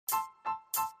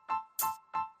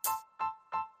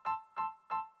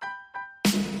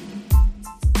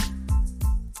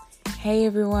Hey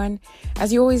everyone.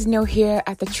 As you always know, here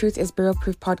at the Truth is Barrel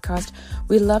Proof podcast,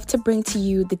 we love to bring to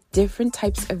you the different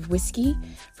types of whiskey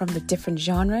from the different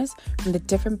genres, from the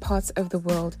different parts of the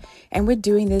world. And we're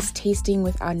doing this tasting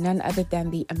with our none other than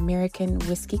the American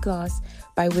Whiskey Glass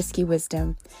by Whiskey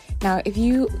Wisdom. Now, if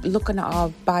you look on our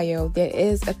bio, there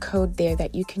is a code there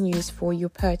that you can use for your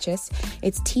purchase.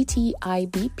 It's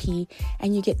TTIBP,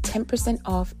 and you get 10%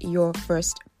 off your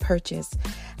first purchase.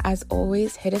 As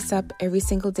always, hit us up every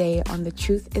single day on the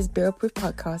Truth is Barrel Proof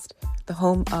podcast, the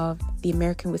home of the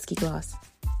American Whiskey Glass.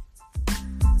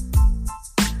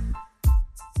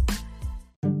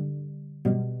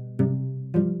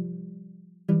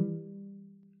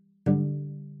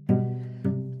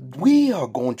 We are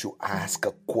going to ask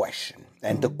a question,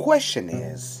 and the question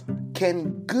is,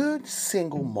 can good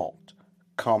single malt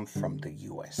come from the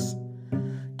U.S.?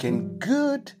 Can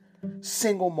good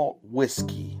single malt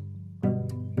whiskey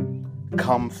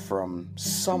come from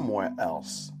somewhere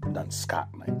else than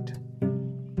Scotland?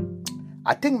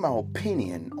 I think my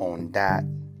opinion on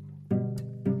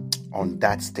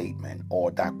that statement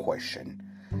or that question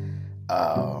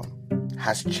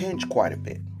has changed quite a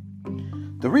bit.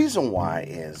 The reason why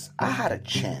is I had a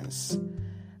chance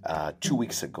 2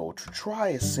 weeks ago to try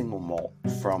a single malt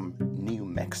from New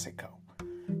Mexico,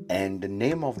 and the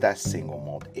name of that single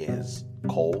malt is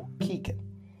Kilchoman.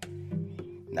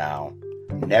 Now,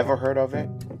 never heard of it,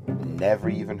 never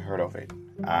even heard of it.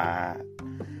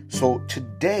 So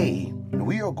today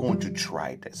we are going to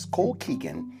try this.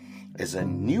 Kilchoman is a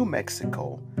New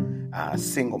Mexico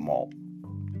single malt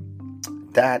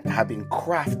that have been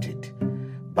crafted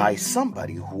by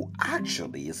somebody who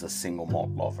actually is a single malt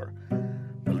lover.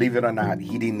 Believe it or not,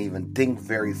 he didn't even think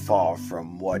very far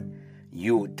from what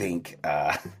you would think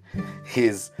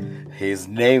his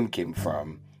name came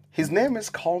from. His name is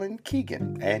Colin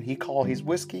Keegan, and he called his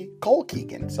whiskey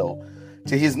Kilchoman, so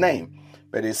to his name.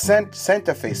 But his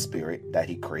Santa Fe spirit that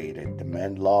he created, the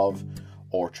man loved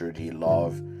orchard. He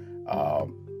loved,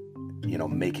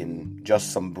 making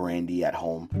just some brandy at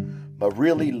home, but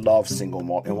really loved single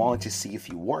malt and wanted to see if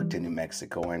he worked in New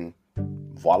Mexico, and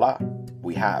voila,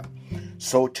 we have.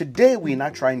 So today we're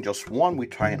not trying just one, we're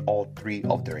trying all three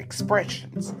of their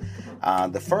expressions.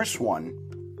 The first one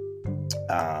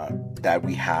that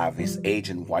we have is aged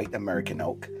in white American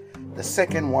oak. The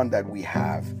second one that we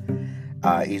have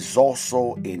is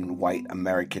also in white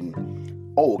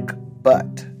American oak,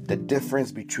 but the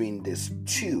difference between these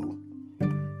two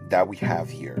that we have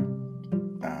here,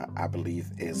 I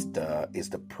believe, is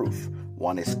the proof.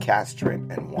 One is cask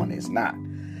strength and one is not.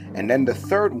 And then the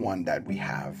third one that we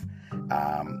have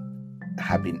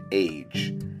been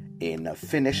aged in a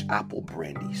finished apple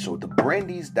brandy. So the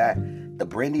brandy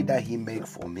that he made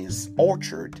from his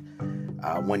orchard,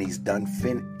 when he's done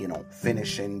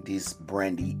finishing this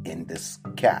brandy in this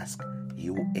cask, he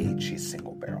will age his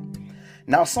single barrel.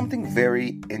 Now, something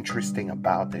very interesting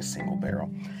about this single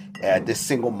barrel, this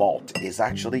single malt, is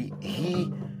actually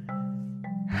he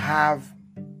have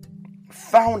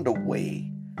found a way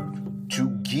to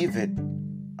give it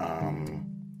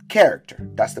character.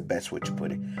 That's the best way to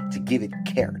put it, to give it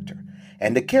character.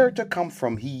 And the character come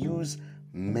from, he used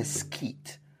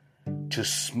mesquite to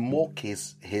smoke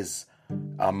his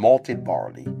malted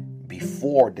barley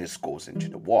before this goes into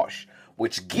the wash,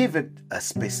 which give it a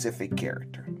specific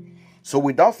character. So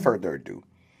without further ado,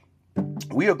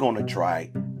 we are going to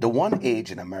try the one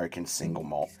aged in American single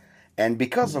malt. And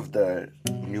because of the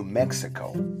New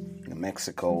Mexico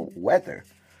weather,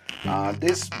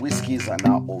 these whiskeys are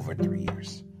now over 3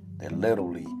 years. They're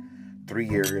literally 3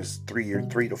 years,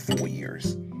 3 to 4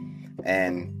 years.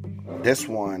 And this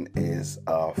one is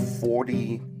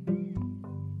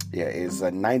is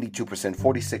a 92%,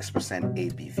 46%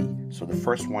 ABV. So the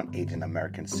first one aged in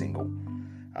American single,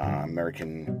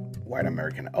 white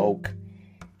American oak,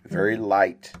 very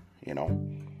light,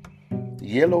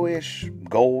 yellowish,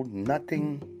 gold,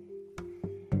 nothing.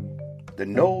 The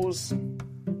nose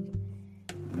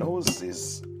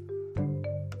is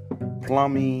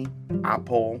plummy,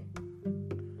 apple,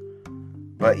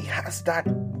 but it has that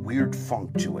weird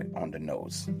funk to it on the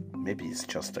nose. Maybe it's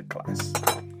just a glass.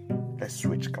 Let's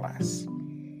switch glass.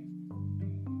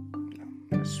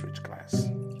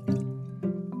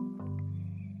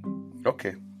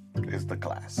 Okay, here's the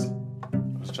glass. I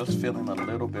was just feeling a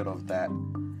little bit of that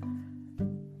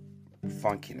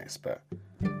funkiness, but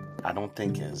I don't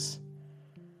think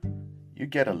you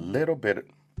get a little bit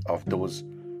of those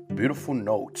beautiful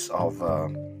notes of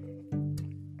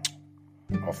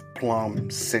plum,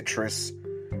 citrus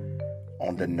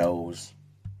on the nose.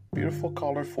 Beautiful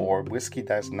color for whiskey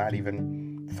that's not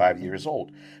even 5 years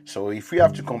old. So if we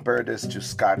have to compare this to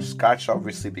Scotch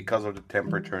obviously, because of the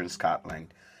temperature in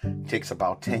Scotland, takes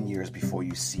about 10 years before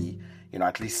you see,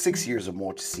 at least 6 years or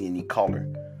more to see any color.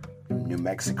 New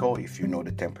Mexico, if you know,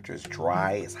 the temperature is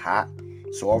dry, it's hot.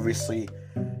 So obviously,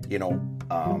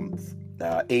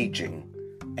 aging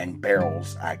and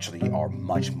barrels actually are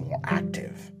much more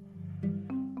active.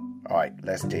 All right,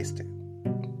 let's taste it.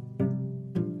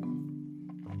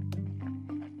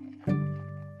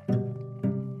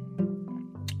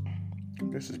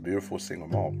 This is beautiful single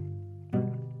malt.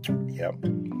 Yep.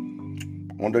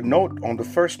 On the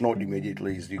first note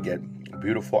immediately is you get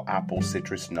beautiful apple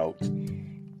citrus notes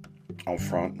on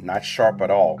front, not sharp at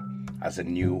all as a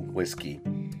new whiskey.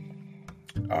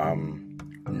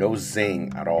 No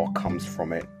zing at all comes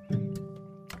from it.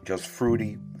 Just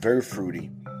fruity, very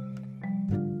fruity.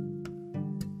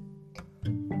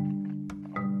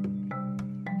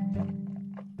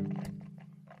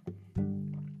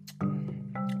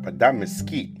 But that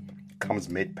mesquite comes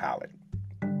mid-palate.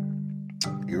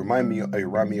 You remind me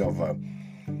of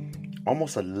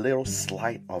almost a little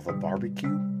slight of a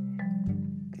barbecue,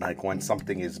 like when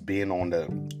something is being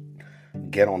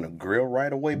get on the grill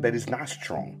right away, but it's not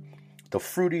strong. The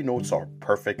fruity notes are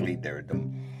perfectly there.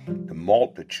 The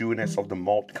malt, the chewiness of the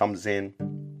malt comes in,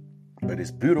 but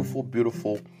it's beautiful,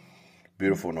 beautiful,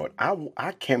 beautiful note.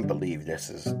 I can't believe this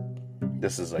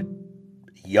is a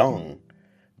young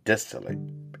distillate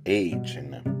age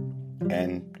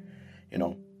and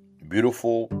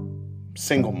beautiful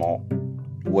single malt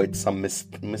with some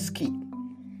mesquite.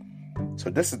 So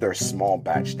this is their small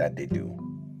batch that they do.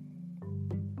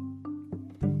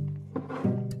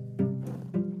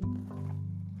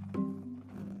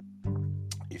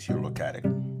 If you look at it,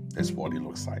 this is what it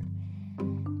looks like.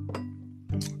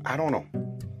 I don't know.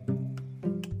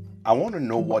 I want to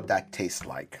know what that tastes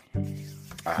like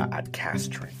at cask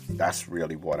strength. That's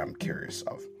really what I'm curious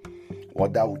of.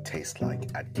 What that would taste like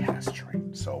at cask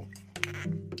strength. So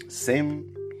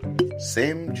same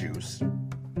juice,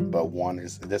 but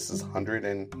this is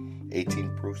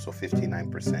 118 proof, so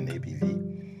 59% ABV.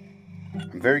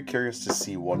 I'm very curious to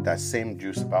see what that same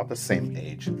juice, about the same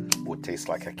age, would taste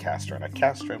like at cask strength. At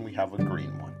cask strength, we have a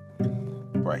green one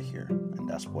right here, and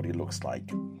that's what it looks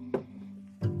like.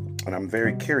 And I'm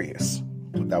very curious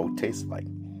what that would taste like.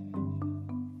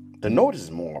 The note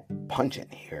is more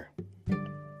pungent here.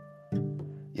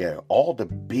 Yeah, all the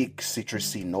big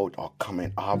citrusy notes are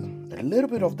coming up. A little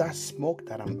bit of that smoke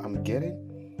that I'm getting.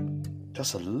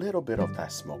 Just a little bit of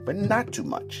that smoke, but not too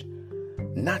much.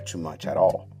 Not too much at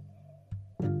all.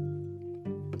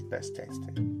 Let's taste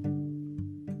it.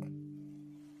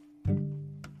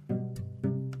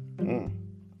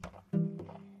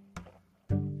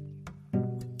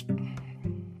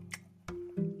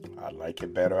 I like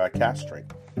it better at cask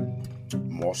strength.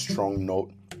 More strong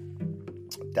note.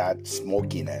 That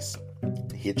smokiness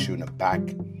hits you in the back.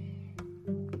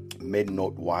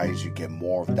 Mid-note wise, you get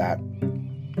more of that.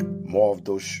 More of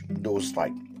those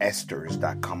like esters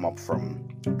that come up from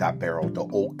that barrel. The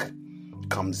oak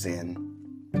comes in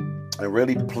and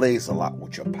really plays a lot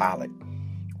with your palate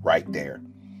right there.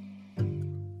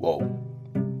 Whoa.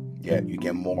 Yeah, you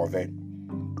get more of it.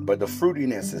 But the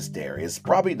fruitiness is there. It's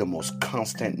probably the most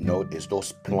constant note is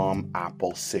those plum,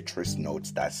 apple, citrus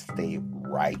notes that stay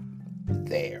right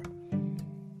there.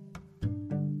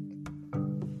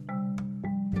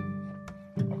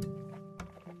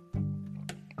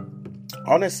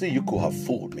 Honestly, you could have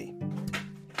fooled me.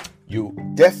 You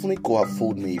definitely could have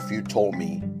fooled me if you told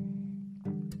me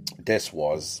this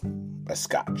was a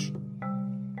Scotch.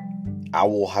 I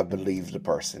will have believed the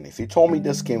person. If you told me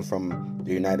this came from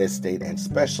the United States and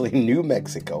especially New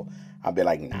Mexico, I'd be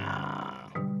like, nah.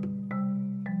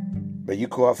 But you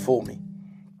could have fooled me.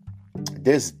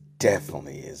 This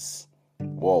definitely is.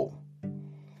 Whoa.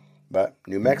 But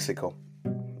New Mexico,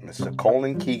 Mr.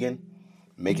 Colin Keegan,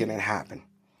 making it happen.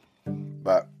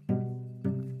 But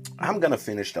I'm going to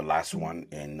finish the last one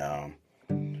in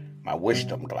my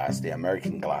Wisdom glass, the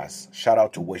American glass. Shout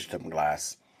out to Wisdom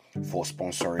Glass for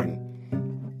sponsoring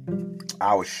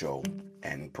our show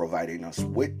and providing us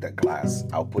with the glass.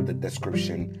 I'll put the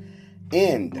description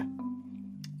in.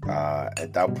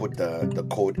 I'll put the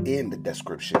code in the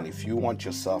description if you want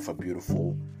yourself a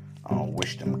beautiful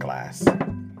Wisdom glass.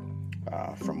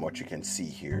 From what you can see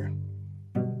here,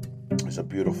 it's a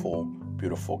beautiful,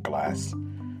 beautiful glass.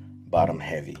 Bottom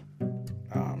heavy,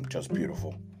 just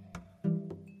beautiful.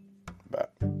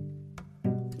 But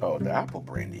the apple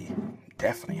brandy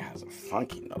definitely has a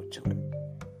funky note to it.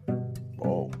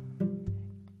 Whoa.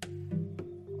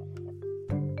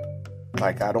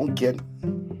 Like I don't get a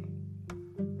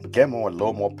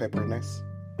little more pepperiness.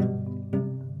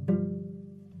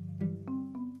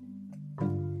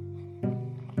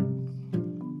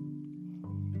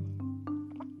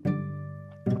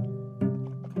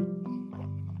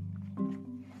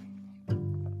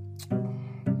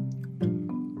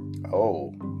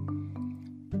 oh,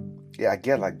 yeah, I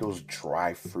get like those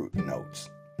dry fruit notes.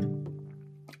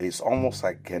 It's almost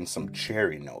like getting some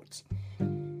cherry notes.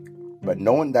 But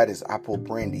knowing that is apple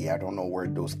brandy, I don't know where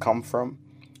those come from.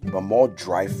 But more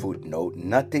dry fruit note,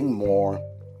 nothing more,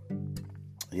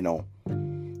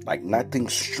 like nothing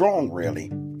strong really,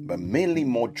 but mainly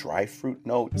more dry fruit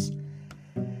notes.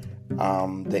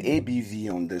 The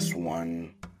ABV on this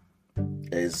one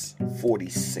is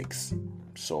 46.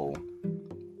 So,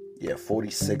 yeah,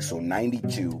 46, so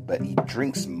 92, but it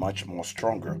drinks much more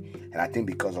stronger. And I think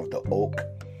because of the oak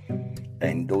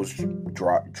and those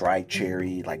dry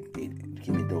cherry, like give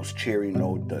me those cherry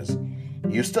notes,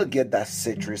 you still get that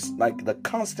citrus, like the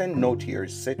constant note here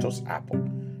is citrus apple.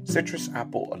 Citrus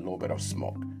apple, a little bit of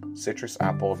smoke. Citrus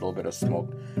apple, a little bit of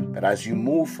smoke. But as you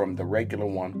move from the regular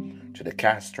one to the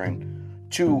cask strength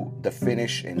to the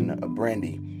finish in a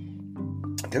brandy,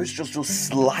 there's just a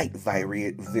slight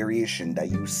variation that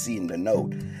you see in the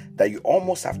note that you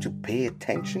almost have to pay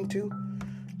attention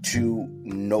to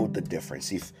know the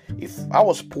difference. If I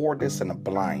was pour this in a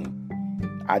blind,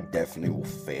 I definitely will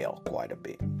fail quite a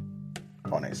bit,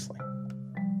 honestly.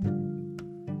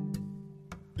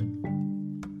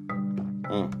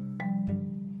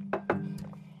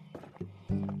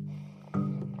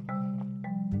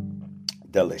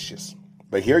 Delicious.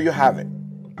 But here you have it.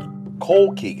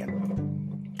 Cold Keegan.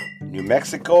 New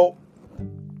Mexico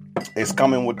is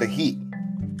coming with the heat,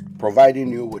 providing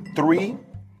you with 3.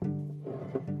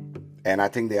 And I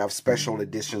think they have special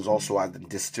editions also at the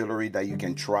distillery that you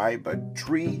can try, but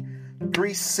three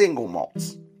single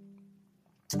malts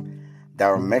that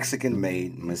are Mexican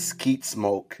made, mesquite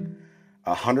smoke,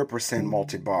 100%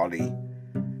 malted barley,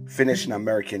 finished in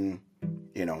American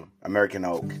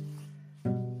oak.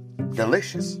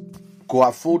 Delicious. Could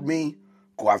have fooled me,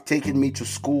 could have taken me to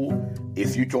school.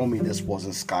 If you told me this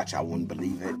wasn't Scotch, I wouldn't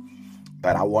believe it.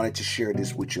 But I wanted to share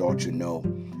this with you all to know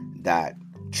that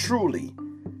truly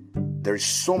there's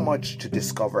so much to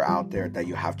discover out there that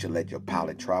you have to let your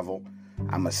palate travel.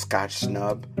 I'm a Scotch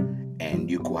snub, and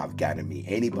you could have gotten me.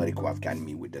 Anybody could have gotten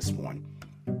me with this one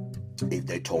if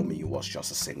they told me it was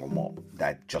just a single malt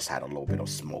that just had a little bit of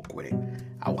smoke with it.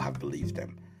 I would have believed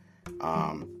them.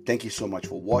 Thank you so much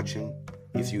for watching.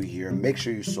 If you're here, make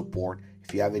sure you support.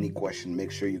 If you have any question,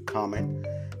 make sure you comment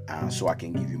so I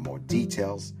can give you more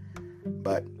details.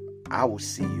 But I will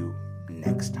see you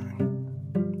next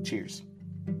time. Cheers.